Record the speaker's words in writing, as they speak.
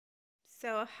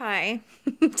So, hi.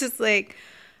 Just like,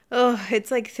 oh,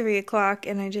 it's like 3 o'clock,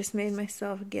 and I just made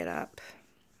myself get up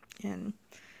and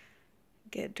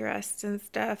get dressed and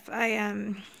stuff. I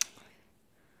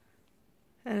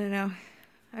don't know.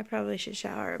 I probably should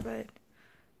shower, but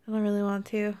I don't really want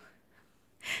to.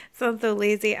 Sounds so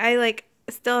lazy. I like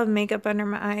still have makeup under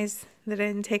my eyes that I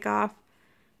didn't take off.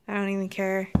 I don't even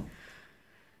care.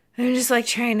 I'm just like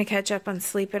trying to catch up on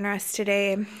sleep and rest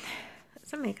today. There's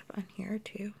some makeup on here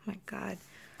too. My God.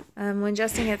 When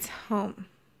Justin gets home,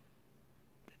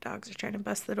 the dogs are trying to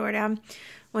bust the door down.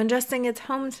 When Justin gets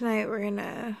home tonight, we're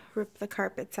gonna rip the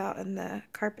carpets out and the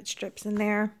carpet strips in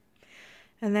there.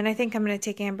 And then I think I'm gonna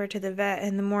take Amber to the vet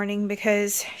in the morning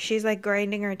because she's like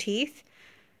grinding her teeth.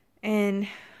 And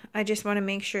I just want to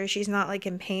make sure she's not like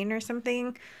in pain or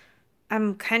something.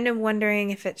 I'm kind of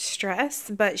wondering if it's stress,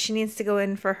 but she needs to go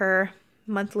in for her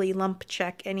monthly lump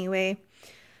check anyway.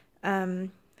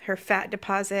 Her fat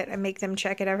deposit, I make them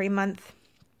check it every month.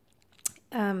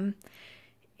 And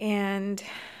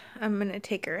I'm going to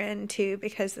take her in too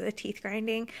because of the teeth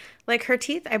grinding. Like her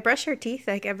teeth, I brush her teeth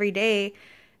like every day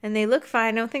and they look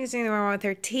fine. I don't think there's anything wrong with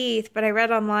her teeth, but I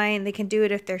read online they can do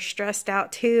it if they're stressed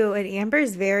out too. And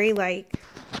Amber's very like,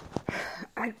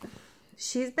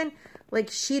 she's been like,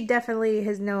 she definitely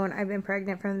has known I've been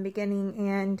pregnant from the beginning,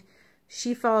 and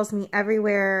she follows me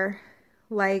everywhere.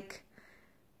 Like,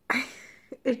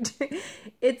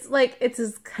 it's like,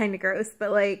 it's kind of gross,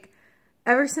 but like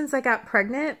ever since I got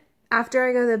pregnant, after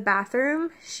I go to the bathroom,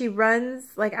 she runs,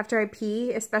 like after I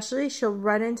pee especially, she'll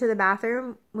run into the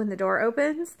bathroom when the door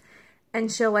opens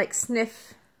and she'll like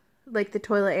sniff like the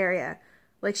toilet area.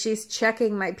 Like she's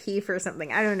checking my pee for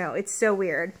something. I don't know. It's so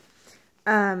weird.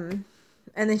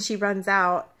 And then she runs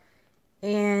out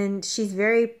and she's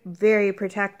very, very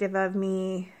protective of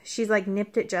me. She's like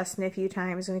nipped at Justin a few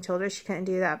times when we told her she couldn't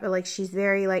do that. But like, she's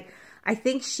very like, I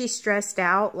think she's stressed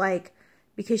out like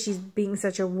because she's being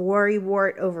such a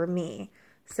worrywart over me.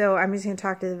 So I'm just going to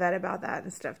talk to the vet about that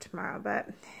and stuff tomorrow. But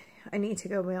I need to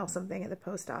go mail something at the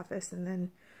post office and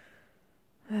then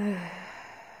I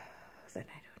don't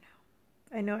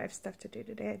know. I know I have stuff to do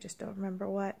today. I just don't remember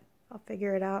what. I'll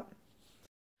figure it out.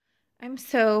 I'm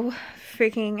so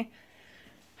freaking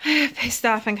pissed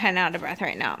off and kind of out of breath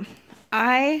right now.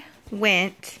 I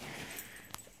went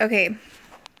to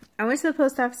the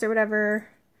post office or whatever,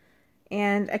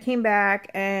 and I came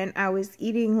back and I was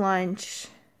eating lunch,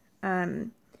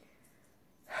 and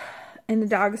the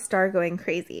dogs started going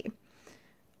crazy.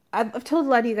 I've told a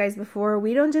lot of you guys before,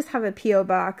 we don't just have a P.O.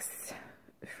 box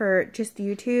for just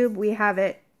YouTube. We have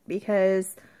it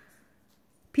because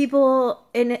people,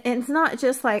 and it's not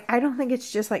just like, I don't think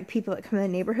it's just like people that come in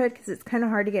the neighborhood, because it's kind of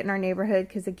hard to get in our neighborhood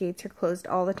because the gates are closed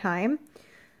all the time.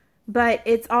 But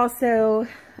it's also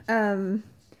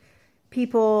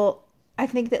people, I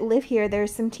think, that live here.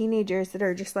 There's some teenagers that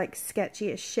are just like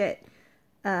sketchy as shit.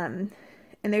 And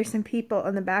there's some people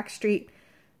on the back street.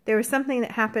 There was something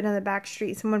that happened on the back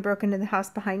street. Someone broke into the house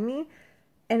behind me.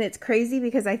 And it's crazy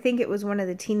because I think it was one of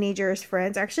the teenager's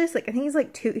friends. Actually, it's like, I think he's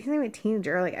like he's not even a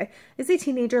teenager. Like, is he a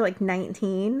teenager, like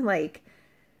 19? Like,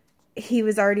 he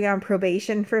was already on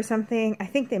probation for something. I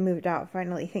think they moved out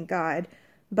finally, thank God.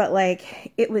 But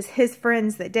like, it was his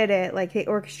friends that did it. Like, they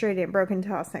orchestrated and broke into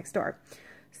the house next door.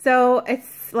 So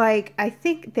it's like, I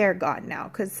think they're gone now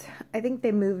because I think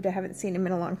they moved. I haven't seen them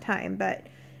in a long time. But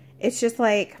it's just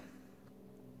like,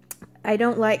 I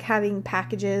don't like having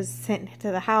packages sent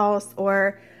to the house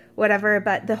or whatever,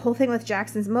 but the whole thing with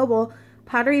Jackson's Mobile,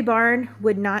 Pottery Barn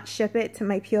would not ship it to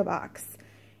my P.O. box,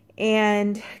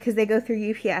 and because they go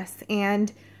through UPS.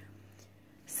 And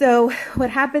so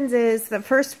what happens is the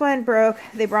first one broke,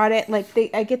 they brought it, like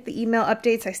I get the email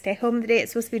updates, I stay home the day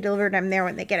it's supposed to be delivered, I'm there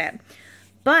when they get it.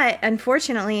 But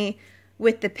unfortunately,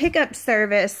 with the pickup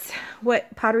service,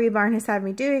 what Pottery Barn has had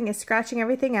me doing is scratching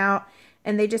everything out,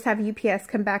 and they just have UPS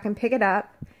come back and pick it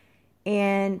up,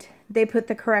 and they put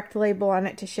the correct label on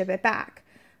it to ship it back.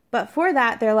 But for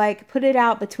that, they're like, put it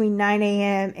out between 9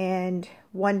 a.m. and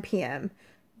 1 p.m.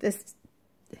 this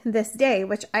day,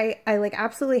 which I like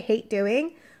absolutely hate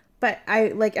doing, but I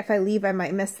like, if I leave, I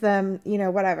might miss them, you know,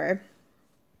 whatever.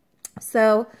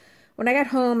 So when I got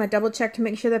home, I double checked to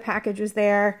make sure the package was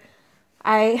there.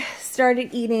 I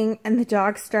started eating, and the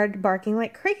dogs started barking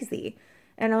like crazy.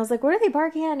 And I was like, what are they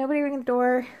barking at? Nobody ringing the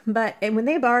door. And when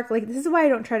they bark, like, this is why I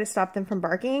don't try to stop them from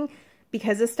barking.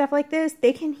 Because of stuff like this,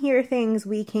 they can hear things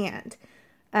we can't.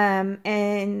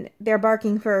 And they're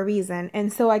barking for a reason.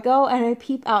 And so I go and I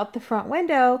peep out the front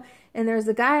window, and there's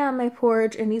a guy on my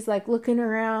porch, and he's like looking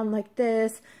around like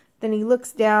this. Then he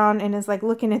looks down and is like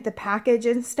looking at the package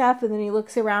and stuff. And then he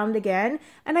looks around again.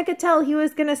 And I could tell he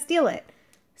was going to steal it.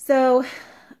 So,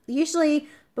 Usually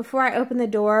before I open the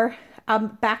door, I'll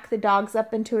back the dogs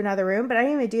up into another room, but I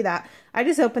didn't even do that. I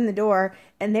just opened the door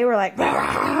and they were like,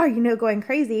 you know, going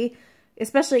crazy,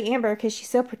 especially Amber because she's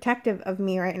so protective of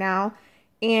me right now.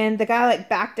 And the guy like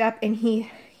backed up and he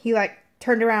like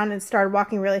turned around and started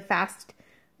walking really fast,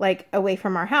 like away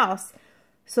from our house.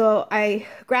 So I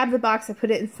grabbed the box, I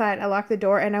put it inside, I locked the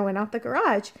door, and I went out the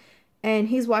garage. And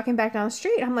he's walking back down the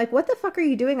street. I'm like, what the fuck are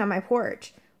you doing on my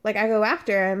porch? Like, I go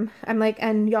after him. I'm like,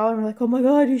 and y'all are like, oh my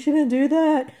God, you shouldn't do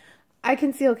that. I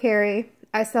conceal carry.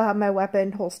 I still have my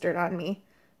weapon holstered on me.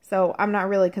 So I'm not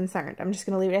really concerned. I'm just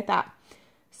going to leave it at that.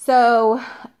 So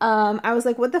I was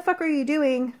like, what the fuck are you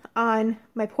doing on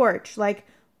my porch? Like,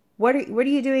 what are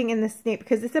you doing in this neighborhood?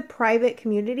 Because it's a private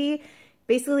community.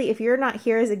 Basically, if you're not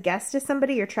here as a guest to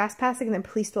somebody, you're trespassing, then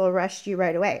police will arrest you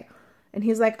right away. And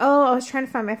he's like, oh, I was trying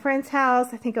to find my friend's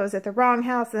house. I think I was at the wrong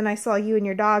house. And then I saw you and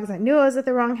your dogs. I knew I was at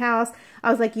the wrong house.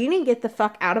 I was like, you need to get the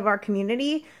fuck out of our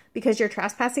community because you're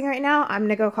trespassing right now. I'm going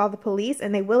to go call the police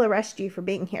and they will arrest you for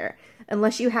being here.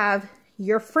 Unless you have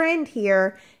your friend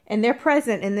here and they're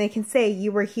present and they can say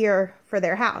you were here for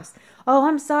their house. Oh,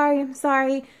 I'm sorry. I'm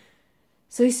sorry.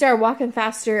 So he started walking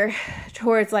faster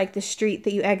towards like the street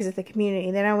that you exit the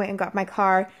community. Then I went and got my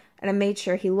car and I made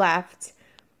sure he left.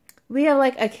 We have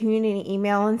like a community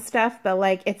email and stuff, but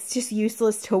like it's just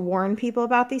useless to warn people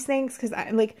about these things because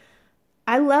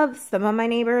I love some of my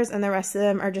neighbors and the rest of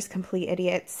them are just complete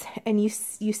idiots. And you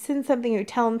send something or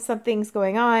tell them something's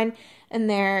going on and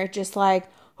they're just like,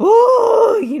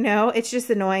 oh, you know, it's just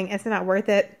annoying. It's not worth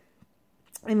it.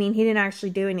 I mean, he didn't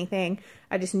actually do anything.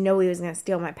 I just know he was going to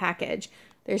steal my package.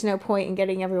 There's no point in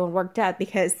getting everyone worked up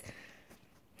because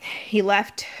he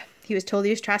left. He was told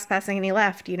he was trespassing and he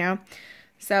left, you know.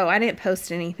 So I didn't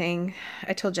post anything.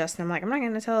 I told Justin, I'm like, I'm not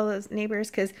going to tell those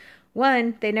neighbors because,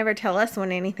 one, they never tell us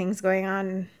when anything's going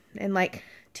on. And, like,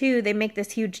 two, they make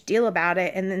this huge deal about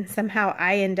it. And then somehow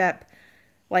I end up,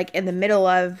 like, in the middle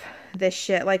of this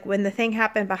shit. Like, when the thing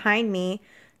happened behind me,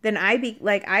 then I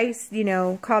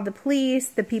called the police.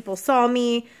 The people saw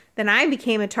me. Then I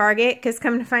became a target because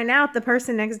come to find out, the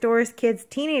person next door's kids,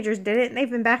 teenagers did it. And they've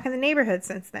been back in the neighborhood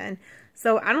since then.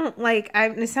 So I don't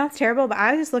it sounds terrible, but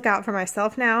I just look out for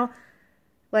myself now.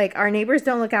 Like, our neighbors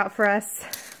don't look out for us.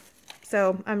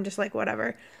 So I'm just like,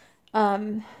 whatever.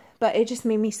 But it just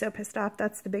made me so pissed off.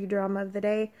 That's the big drama of the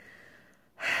day.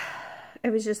 It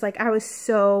was just like, I was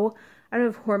so, I don't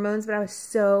have hormones, but I was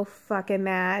so fucking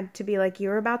mad to be like, you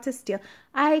were about to steal.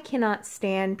 I cannot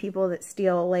stand people that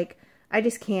steal. Like, I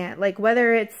just can't. Like,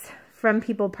 whether it's from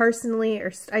people personally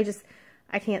or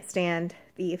I can't stand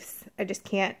thieves. I just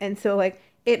can't. And so, like,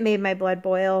 it made my blood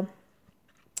boil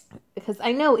because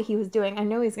I know what he was doing. I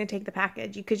know he's going to take the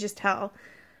package. You could just tell.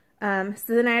 So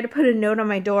then I had to put a note on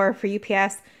my door for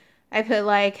UPS. I put,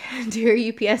 like, dear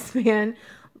UPS man,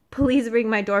 please ring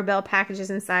my doorbell. Packages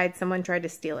inside. Someone tried to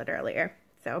steal it earlier.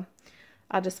 So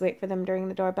I'll just wait for them to ring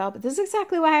the doorbell. But this is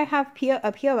exactly why I have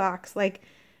a P.O. box. Like,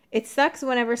 it sucks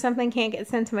whenever something can't get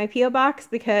sent to my P.O. box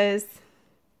because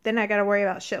then I got to worry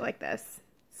about shit like this.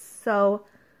 So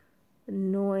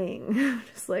annoying.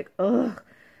 Just like, ugh.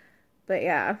 But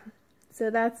yeah. So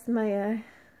that's my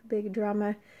big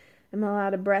drama. I'm all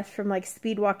out of breath from like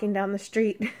speed walking down the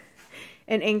street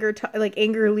and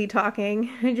angrily talking.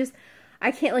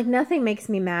 I can't, like, nothing makes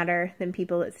me madder than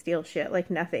people that steal shit.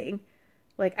 Like, nothing.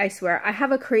 Like, I swear. I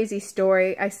have a crazy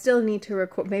story. I still need to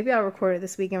record. Maybe I'll record it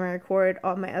this weekend when I record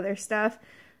all my other stuff.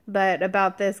 But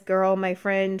about this girl my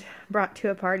friend brought to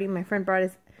a party. My friend brought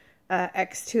his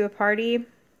ex to a party.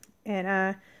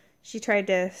 And she tried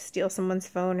to steal someone's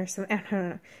phone or something. I don't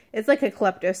know. It's like a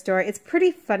klepto story. It's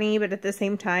pretty funny, but at the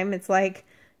same time, it's like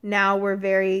now we're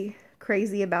very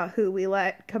crazy about who we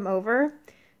let come over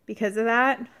because of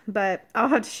that. But I'll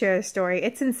have to share the story.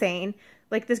 It's insane.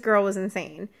 Like, this girl was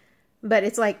insane. But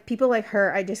it's like people like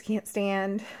her I just can't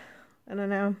stand. I don't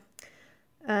know.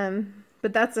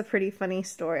 But that's a pretty funny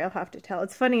story I'll have to tell.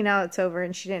 It's funny now it's over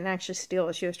and she didn't actually steal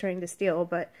what she was trying to steal.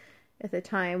 But at the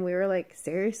time we were like,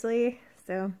 seriously?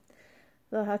 So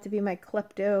that'll have to be my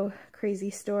klepto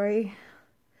crazy story.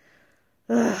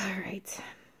 Ugh, all right.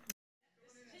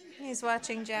 He's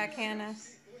watching Jack Hanna.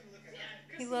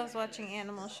 He loves watching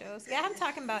animal shows. Yeah, I'm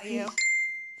talking about you.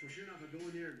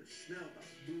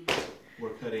 We're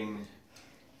cutting,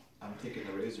 I'm taking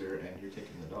the razor and you're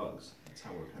taking the dogs. That's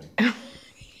how we're cutting.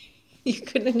 You're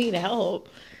gonna need help.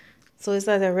 So he's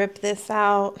either rip this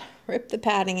out, rip the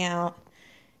padding out,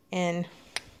 and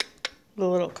the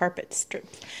little carpet strip.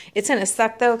 It's gonna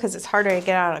suck though because it's harder to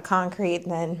get out of concrete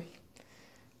than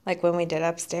like when we did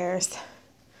upstairs.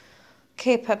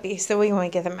 Okay, puppy, so we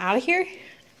want to get them out of here?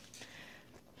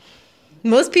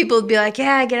 Most people would be like,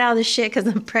 yeah, get out of this shit because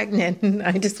I'm pregnant and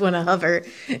I just want to hover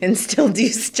and still do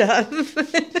stuff.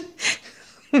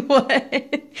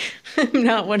 What? I'm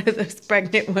not one of those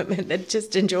pregnant women that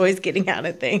just enjoys getting out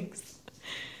of things.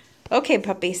 Okay,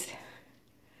 puppies.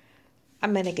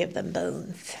 I'm going to give them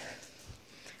bones.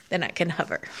 Then I can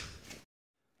hover.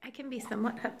 I can be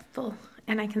somewhat helpful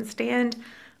and I can stand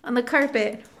on the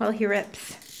carpet while he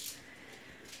rips.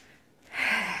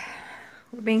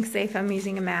 We're being safe. I'm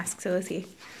using a mask, so is he.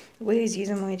 Woody's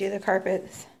using when we do the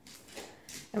carpets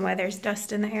and why there's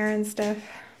dust in the air and stuff.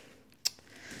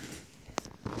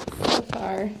 So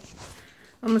far,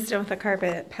 almost done with the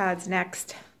carpet. Pads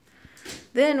next.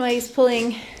 Then while he's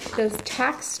pulling those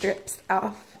tack strips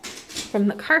off from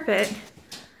the carpet,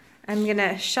 I'm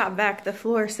gonna shop vac the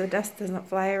floor so dust doesn't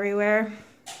fly everywhere.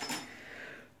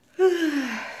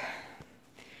 I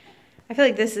feel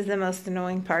like this is the most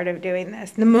annoying part of doing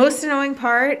this. The most annoying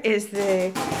part is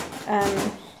the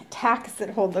tacks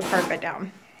that hold the carpet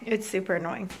down. It's super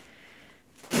annoying.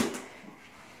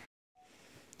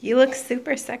 You look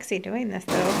super sexy doing this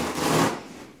though.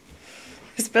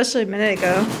 Especially a minute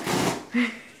ago.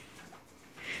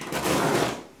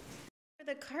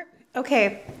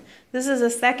 Okay, this is the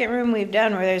second room we've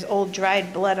done where there's old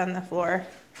dried blood on the floor.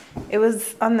 It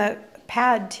was on the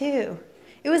pad too.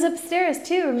 It was upstairs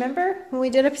too, remember when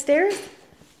we did upstairs?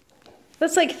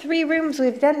 That's like 3 rooms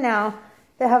we've done now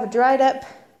that have a dried up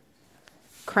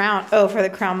crown. Oh, for the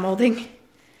crown molding.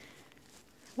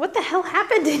 What the hell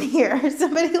happened in here?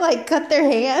 Somebody like cut their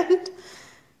hand?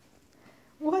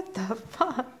 What the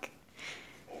fuck?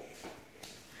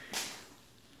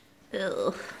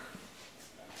 Ugh.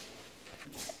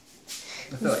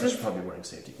 I feel like I should probably be wearing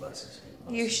safety glasses.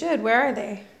 You should. Where are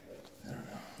they? I don't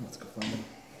know. Let's go find them.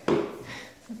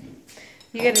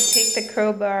 You gotta take the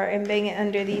crowbar and bang it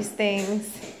under these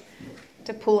things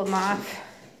to pull them off.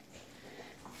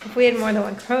 If we had more than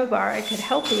one crowbar, I could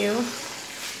help you.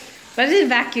 But I did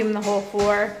vacuum the whole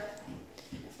floor.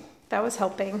 That was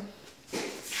helping.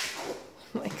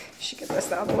 Like, I should get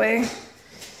this out of the way.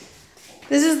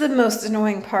 This is the most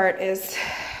annoying part is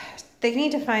they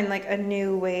need to find like a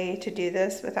new way to do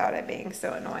this without it being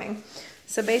so annoying.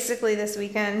 So basically this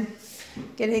weekend,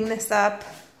 getting this up,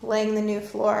 laying the new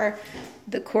floor,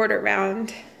 the quarter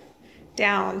round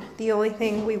down. The only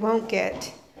thing we won't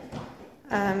get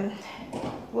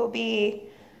will be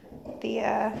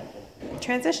the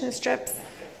transition strips.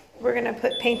 We're gonna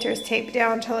put painter's tape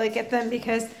down until I get them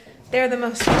because they're the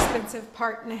most expensive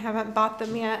part and I haven't bought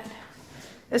them yet.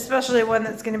 Especially one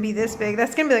that's gonna be this big.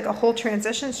 That's gonna be like a whole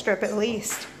transition strip at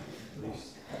least.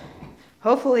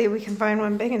 Hopefully we can find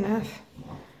one big enough.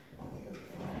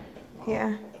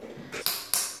 Yeah.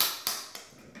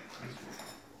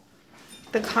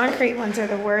 The concrete ones are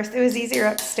the worst. It was easier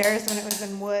upstairs when it was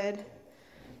in wood.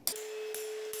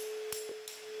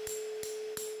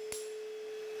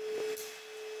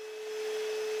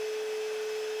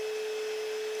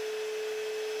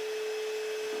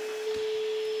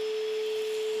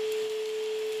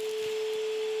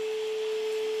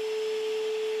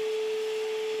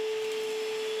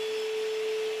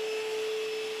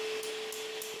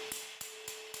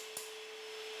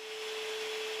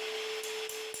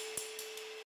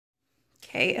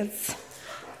 Okay, it's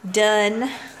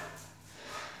done.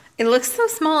 It looks so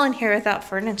small in here without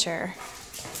furniture.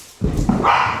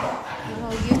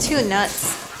 Oh, you two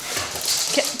nuts.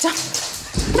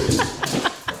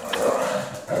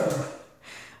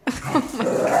 Oh my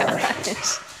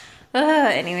gosh.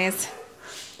 Anyways,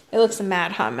 it looks a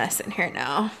mad hot mess in here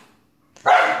now.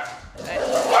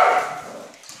 Ralph,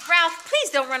 please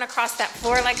don't run across that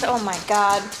floor like, oh my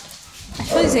God. I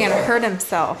feel he's gonna hurt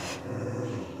himself.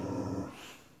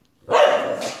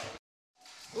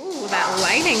 Ooh, that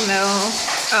lighting though.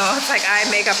 Oh, it's like eye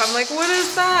makeup. I'm like, what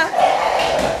is that?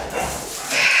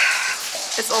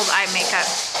 It's old eye makeup.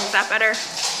 Is that better?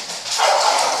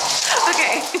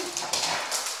 Okay.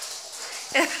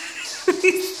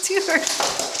 These two are...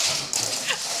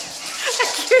 I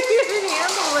can't even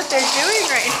handle what they're doing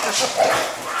right now.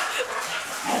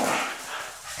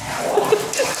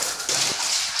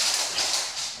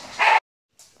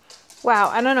 Wow,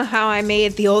 I don't know how I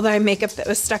made the old eye makeup that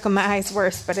was stuck on my eyes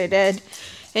worse, but I did.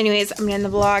 Anyways, I'm gonna end the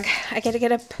vlog. I gotta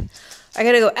get up, I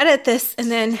gotta go edit this,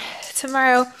 and then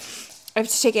tomorrow I have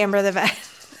to take Amber to the vet.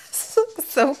 This is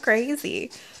so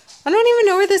crazy. I don't even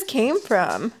know where this came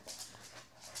from.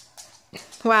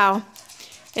 Wow.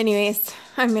 Anyways,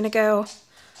 I'm gonna go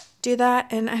do that,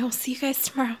 and I will see you guys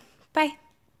tomorrow. Bye.